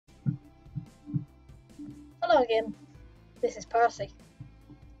Hello again, this is Percy.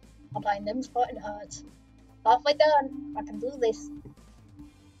 I'm playing Nim's Fighting Herds. Halfway done, I can do this.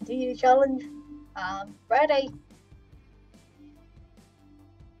 Continue the challenge. I'm ready.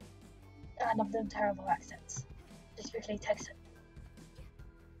 And I'm doing terrible accents. Specifically Texan.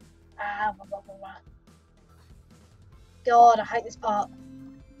 Blah, blah, blah, blah. God, I hate this part.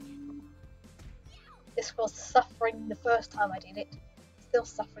 This was suffering the first time I did it. Still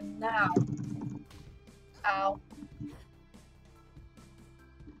suffering now. Ow.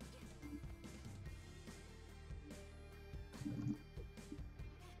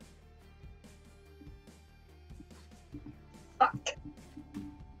 Fuck.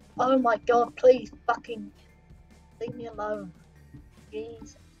 Oh my god, please fucking leave me alone.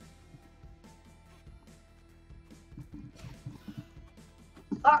 Jeez.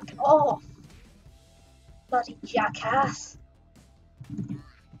 Fuck off. Bloody jackass.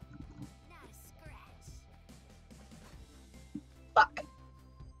 Fuck.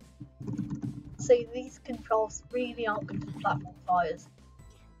 See, these controls really aren't good for platform fires.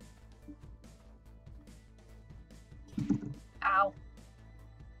 Ow.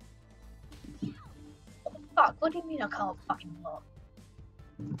 What the fuck? What do you mean I can't fucking block?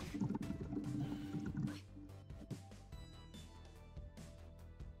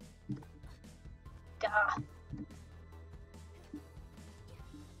 Gah.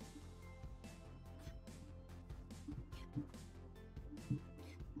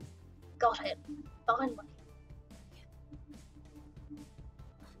 Got it. Finally.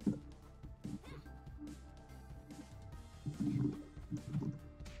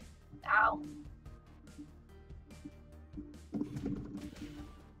 Ow.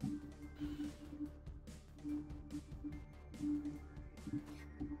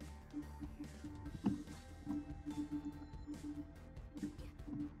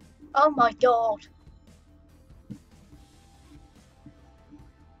 Oh my god.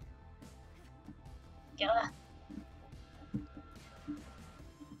 Yeah.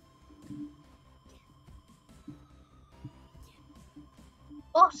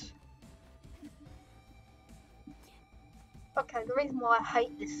 What? Okay, the reason why I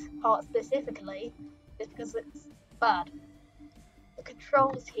hate this part specifically is because it's bad. The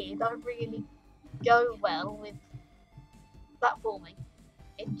controls here don't really go well with platforming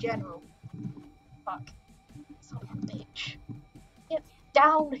in general. Fuck. Son of a bitch. Get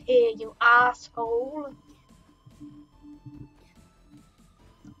down here, you asshole!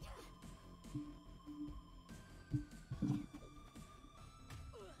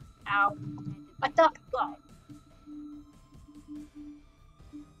 Ow. I ducked that.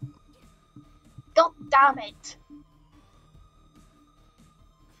 God damn it!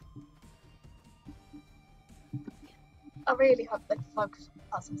 I really hope they focus on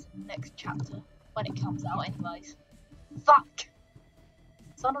puzzles in the next chapter when it comes out anyways. Fuck!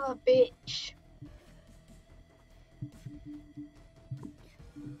 Son of a bitch!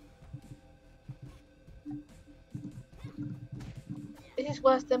 This is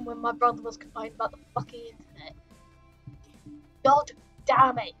worse than when my brother was complaining about the fucking internet. God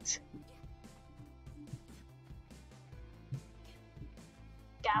damn it!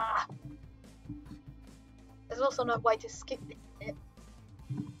 Gah! There's also no way to skip it.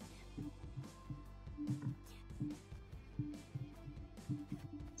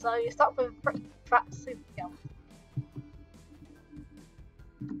 So you start with a trap super gun.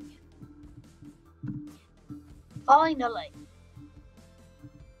 Finally!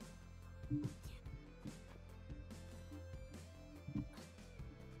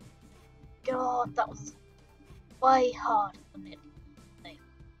 God, that was way harder than it.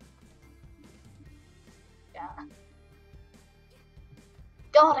 Yeah.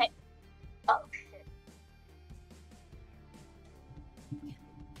 Got it! Oh shit.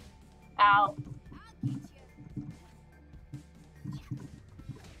 Ow.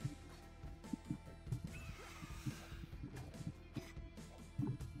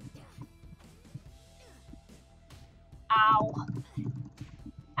 Ow.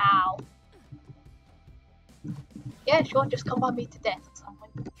 Ow. Yeah, sure, just combine me to death at some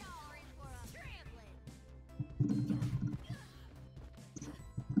point.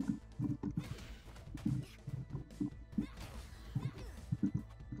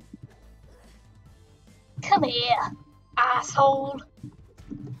 Come here, asshole!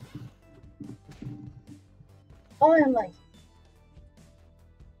 Finally!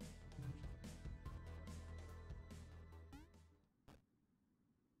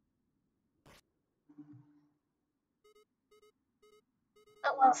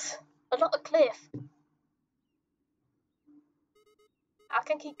 That was not a cliff. I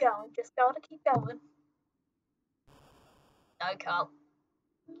can keep going, just gotta keep going. No, Carl.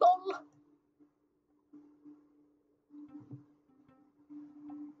 LOL.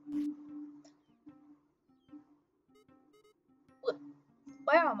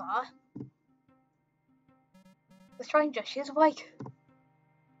 Where am I? The stranger, she is awake.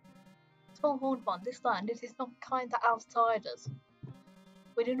 Small horned one, this land, it is not kind to outsiders.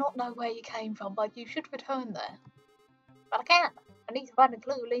 We do not know where you came from, but you should return there. But I can't. I need to find a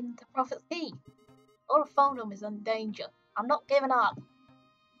clue leading to Prophet's Key. All the phone room is in danger. I'm not giving up.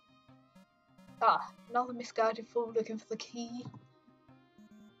 Ah, another misguided fool looking for the key.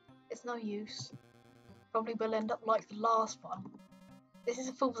 It's no use. Probably will end up like the last one. This is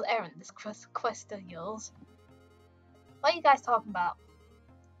a fool's errand, this quest of yours. What are you guys talking about?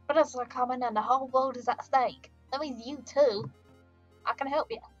 Brothers are coming and the whole world is at stake. That means you too. I can help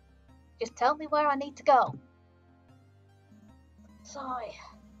you. Just tell me where I need to go. Sigh.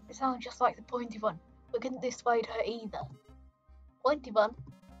 It sounds just like the pointy one. We couldn't dissuade her either. Pointy one?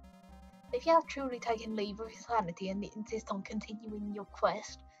 If you have truly taken leave of your sanity and insist on continuing your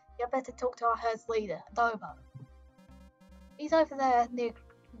quest, you had better talk to our herd's leader, Adobo. He's over there near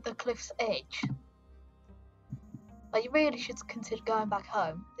the cliff's edge. But you really should consider going back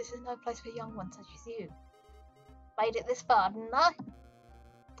home. This is no place for young ones such as you. Made it this far, didn't I?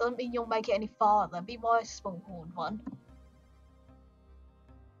 Doesn't mean you'll make it any farther. Be wise, small-horned one.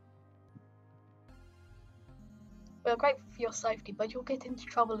 We are grateful for your safety, but you'll get into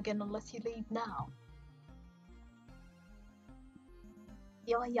trouble again unless you leave now.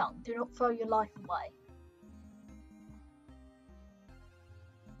 You are young. Do not throw your life away.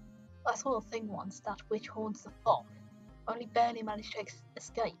 I saw a thing once, that which haunts the fog. Only barely managed to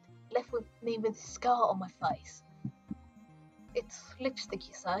escape. Left with me with a scar on my face. It's lipstick,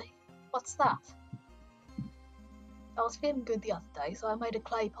 you say? What's that? I was feeling good the other day, so I made a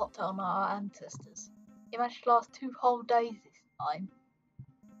clay pot to honour our ancestors. It managed to last 2 whole days this time.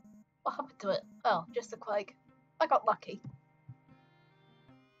 What happened to it? Oh, just a quake. I got lucky.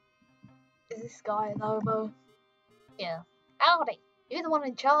 Is this guy Adobo? Yeah. Howdy! You the one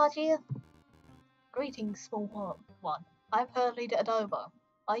in charge here? Greetings, small one. I'm her leader Adobo.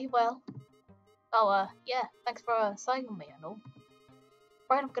 Are you well? Oh, yeah, thanks for saving me and all.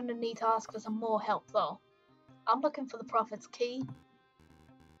 Afraid I'm gonna need to ask for some more help though. I'm looking for the Prophet's Key.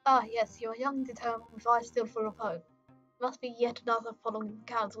 Ah, yes, you are young and determined with eyes still full of hope. It must be yet another following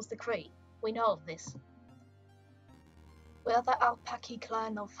the council's decree. We know of this. We are the Alpaki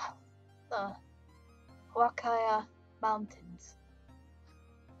clan of the Huacaya Mountains.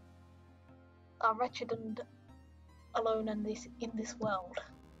 Are wretched and alone in this world,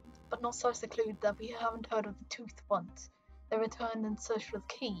 but not so secluded that we haven't heard of the Toothed Ones. They returned in search for the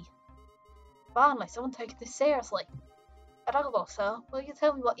key. Finally, someone taking this seriously. Adobo, sir, will you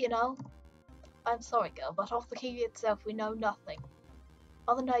tell me what you know? I'm sorry, girl, but of the key itself we know nothing.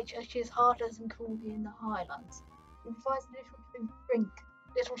 Mother Nature, she is hard as and cool in the highlands. We provides little to drink,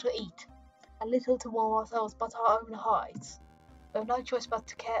 little to eat, and little to warm ourselves but our own hides. We have no choice but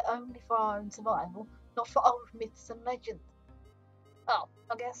to care only for our own survival, not for old myths and legends. Oh,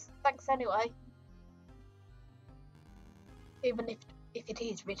 I guess. Thanks anyway. Even if it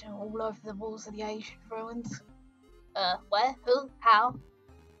is written all over the walls of the ancient ruins. Where? Who? How?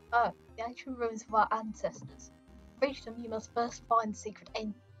 Oh, the ancient ruins of our ancestors. To reach them, you must first find the secret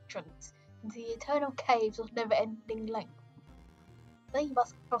entrance into the eternal caves of never-ending length. Then you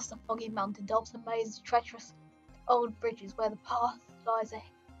must cross the foggy mountaintops and maze of treacherous old bridges where the path lies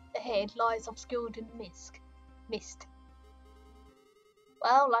ahead lies obscured in mist.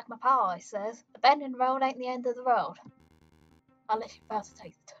 Well, like my pa always says, the bend in the road ain't the end of the road. Unless you're about to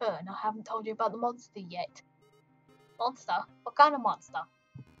take the turn, I haven't told you about the monster yet. Monster? What kind of monster?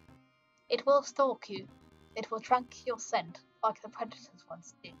 It will stalk you. It will track your scent, like the predators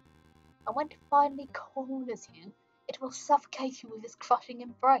once did. And when it finally corners you, it will suffocate you with its crushing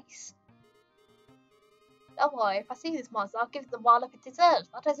embrace. Don't worry, if I see this monster, I'll give it the wallop it deserves.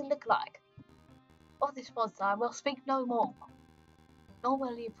 What does it look like? Of this monster I will speak no more. Nor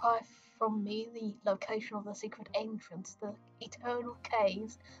will you pry from me the location of the secret entrance to the eternal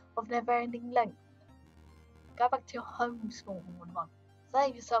caves of never-ending length. Go back to your home, small-horned one.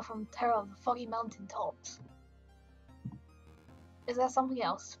 Save yourself from the terror of the foggy mountain tops. Is there something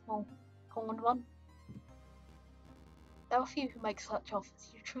else, small-horned one? There are few who make such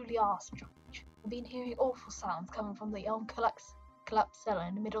offers. You truly are strange. I've been hearing awful sounds coming from the old collapsed cellar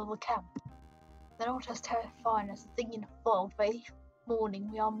in the middle of the camp. They're not as terrifying as the thing in the fog, but each morning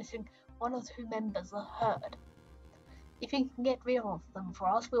we are missing 1 or 2 members of the herd. If you can get rid of them for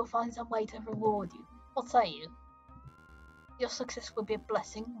us, we'll find some way to reward you. What say you? Your success will be a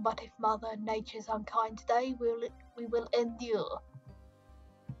blessing, but if Mother Nature is unkind today, we will endure.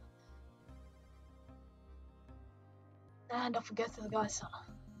 And off we go to the guy's son.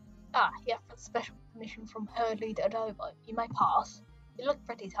 Ah, you have special permission from herd leader Adobo. You may pass. You look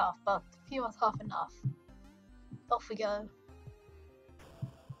pretty tough, but a few are tough enough. Off we go.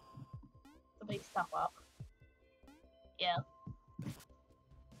 To beat stuff up. Yeah.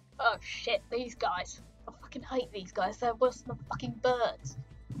 Oh shit, these guys. I fucking hate these guys. They're worse than fucking birds.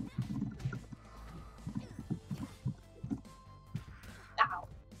 Ow.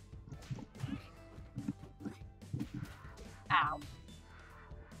 Ow.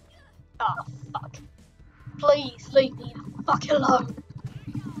 Oh, fuck. Please leave me the fuck alone.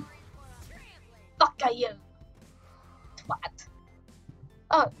 Fuck are you? Twat.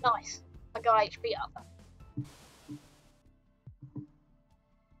 Oh, nice. I got HP up.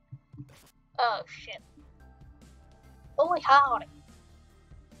 Oh, shit. Boy, howdy.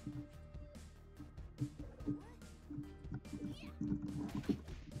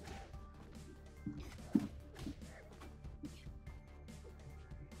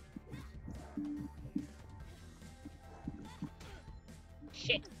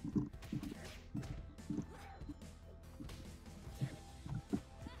 Shit.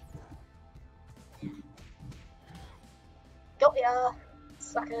 Got ya,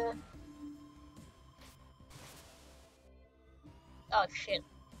 sucker. Oh shit.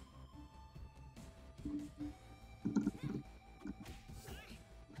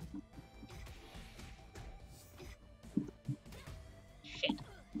 Shit.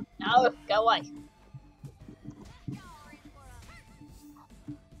 No, go away.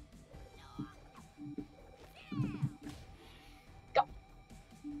 Go.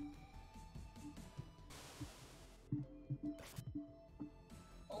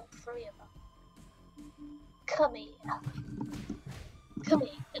 All three of them. Come here. Come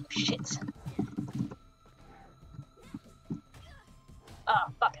here, little shits. Ah,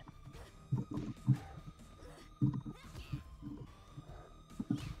 fuck it.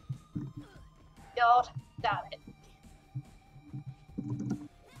 God damn it.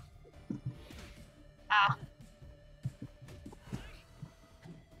 Ah.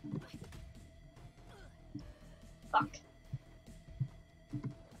 Fuck.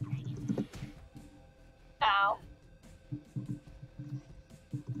 Ow.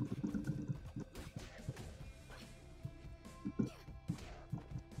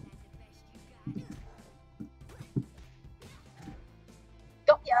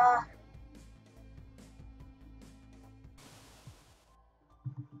 Got ya.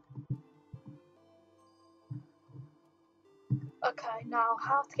 Okay, now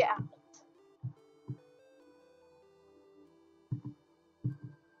how to get out.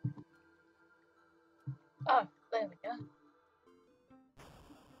 Oh, there we go.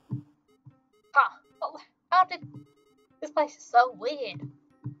 Ha! Oh, how did... This place is so weird.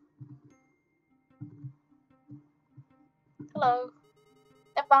 Hello.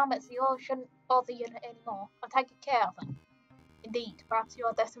 The varmints you all shouldn't bother you anymore. I'm taking care of them. Indeed, perhaps you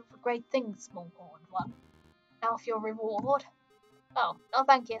are destined for great things, small-horned one. Now for your reward. Oh, no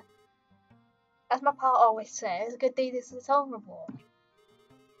thank you. As my pa always says, a good deed is its own reward.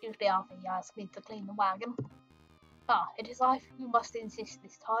 Usually after he asks me to clean the wagon. Ah, it is I who must insist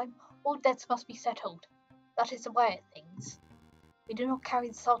this time. All debts must be settled. That is the way of things. We do not carry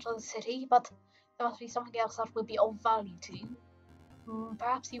the salt of the city, but there must be something else that will be of value to you.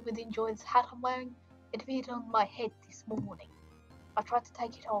 Perhaps you would enjoy this hat I'm wearing. It appeared on my head this morning. I've tried to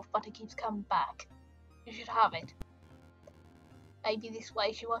take it off, but it keeps coming back. You should have it. Maybe this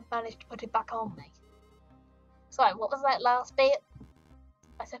way she won't manage to put it back on me. So, what was that last bit?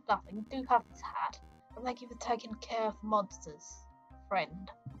 I said nothing. Do have this hat, and thank you for taking care of the monsters,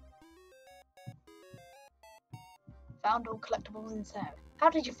 friend. Found all collectibles inside. How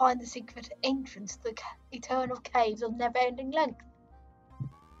did you find the secret entrance to the eternal caves of never-ending length?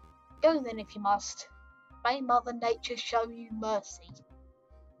 Go then if you must. May Mother Nature show you mercy.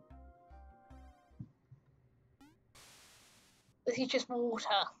 This is just water.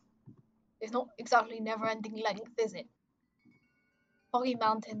 It's not exactly never-ending length, is it? Foggy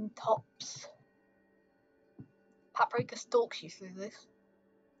mountain tops. Paprika stalks you through this.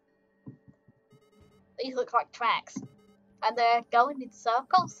 These look like tracks. And they're going in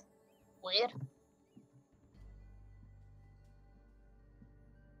circles. Weird.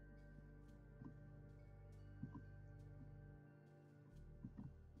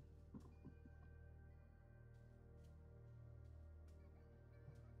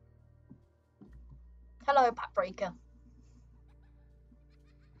 Hello, Paprika.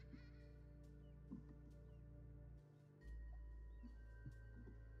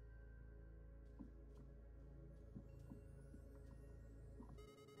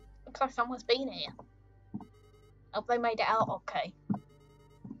 Looks like someone's been here. Hope they made it out okay.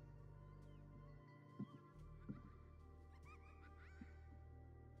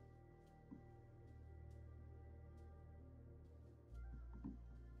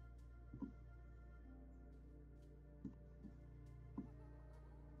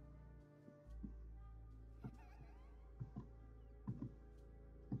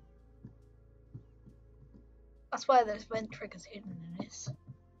 I swear there's vent triggers hidden in this.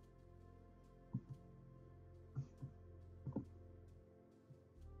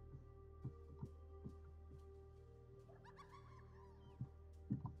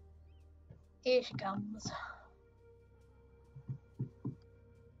 Here she comes.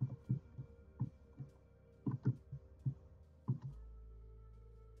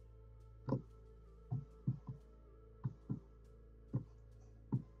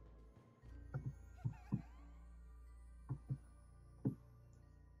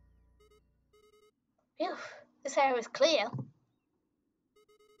 Phew, this area is clear.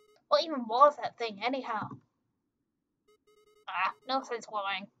 What even was that thing, anyhow? Ah, no sense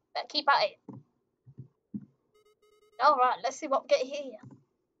worrying. Better keep at it. Alright, let's see what we get here.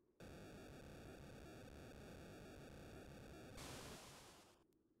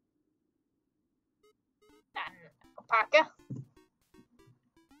 Alpaca.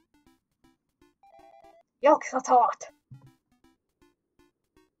 Yolks are taut.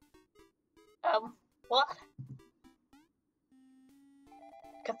 What?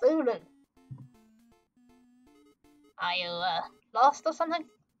 Cthulhu. Are you, lost or something?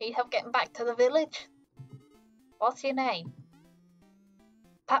 Need help getting back to the village? What's your name?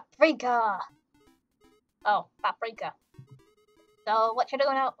 Paprika. Oh, Paprika. So, what you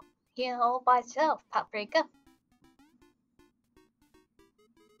doing out here all by yourself, Paprika?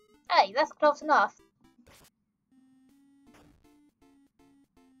 Hey, that's close enough.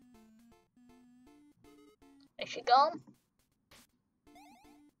 Is she gone?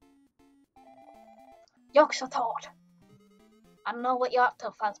 Yolks are taut. I don't know what you're up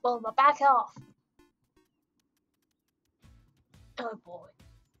to, passable, but back off. Oh boy.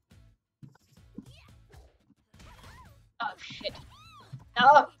 Oh shit.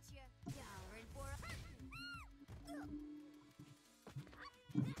 No!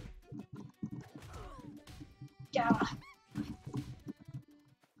 Yeah.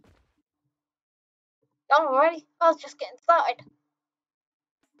 Done already? I was just getting started.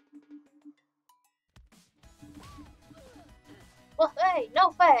 Well, hey,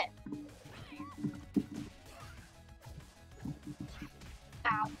 no fair.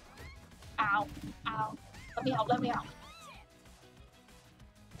 Ow. Ow. Ow. Let me out, let me out.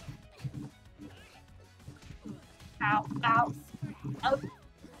 Ow. Ow. Oh.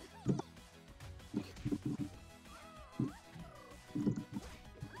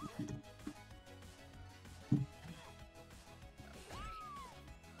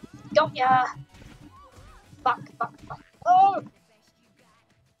 Got ya! Fuck, fuck, fuck. Oh!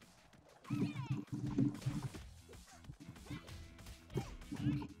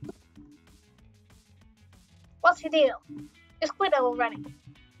 What's your deal? Just quit already.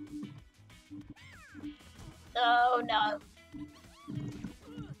 Oh no.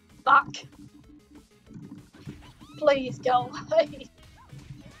 Fuck. Please go away.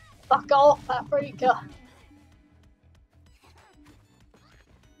 Fuck off, Paprika.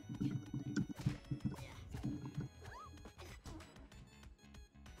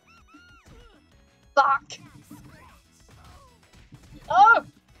 Fuck. Oh!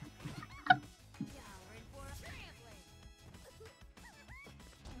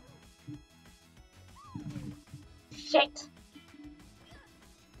 Shit.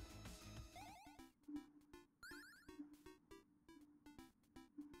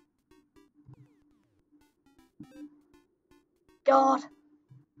 God.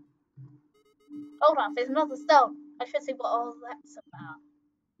 Hold on, there's another stone. I should see what all that's about.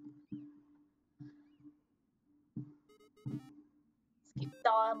 Skip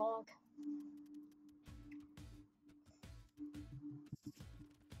dialogue.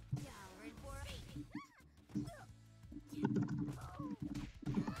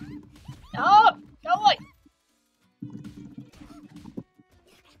 No! Go away!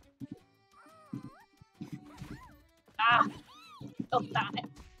 Ah! Oh, damn it.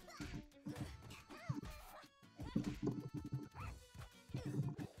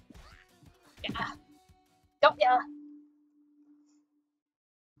 Yeah. Got ya.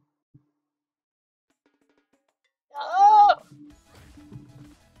 Oh!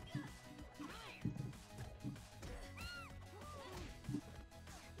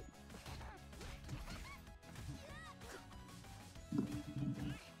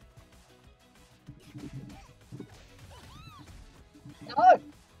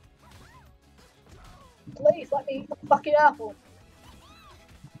 Eat the fucking apple.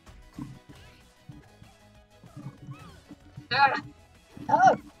 Ah,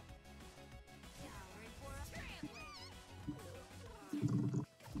 no.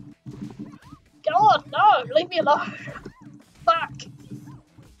 God, no, leave me alone. Fuck.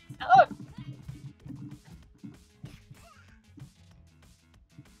 No.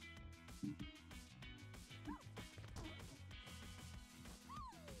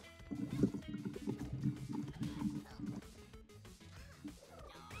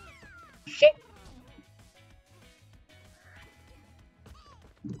 Shit.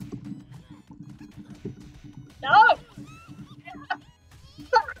 No.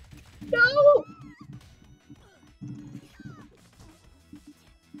 No.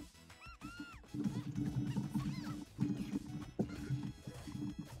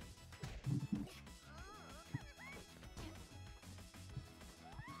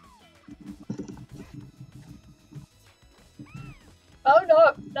 Oh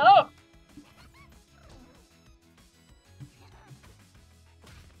no, no.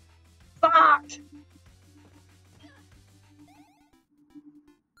 Fuck.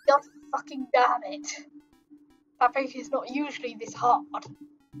 God fucking damn it. That bridge is not usually this hard.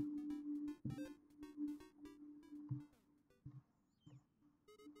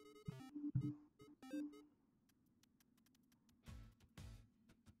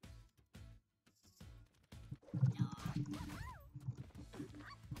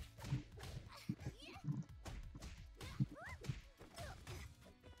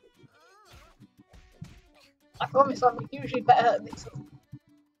 I promise I'm usually better at this.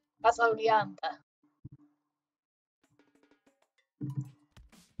 That's only Amber.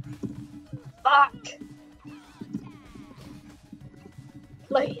 Fuck!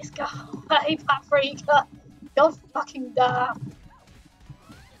 Please go away, Paprika! God fucking damn!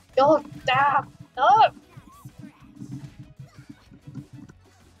 God damn! No!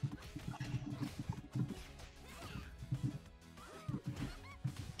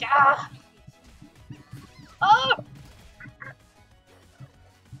 Gah! Oh!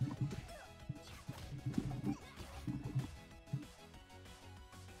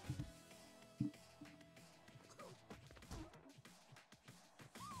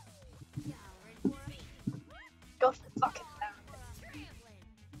 God fucking damn!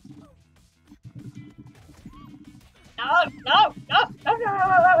 No! No! No! No!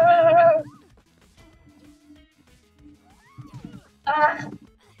 No! Ah!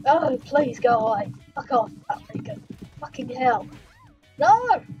 Oh, please go away! Fuck off, Paprika! Fucking hell!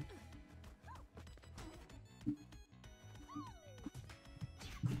 No!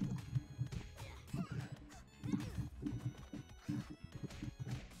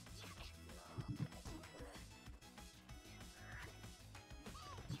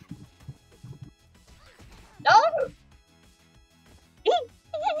 No!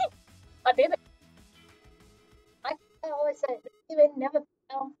 I did it! I always say, even never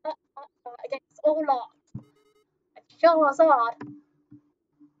against all odds. Charizard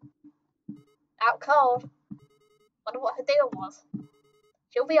out cold. Wonder what her deal was.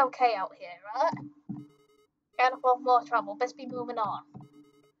 She'll be okay out here, right? Can't afford more trouble. Best be moving on.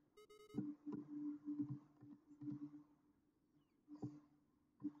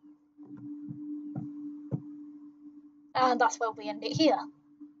 And that's where we end it here.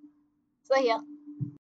 See ya.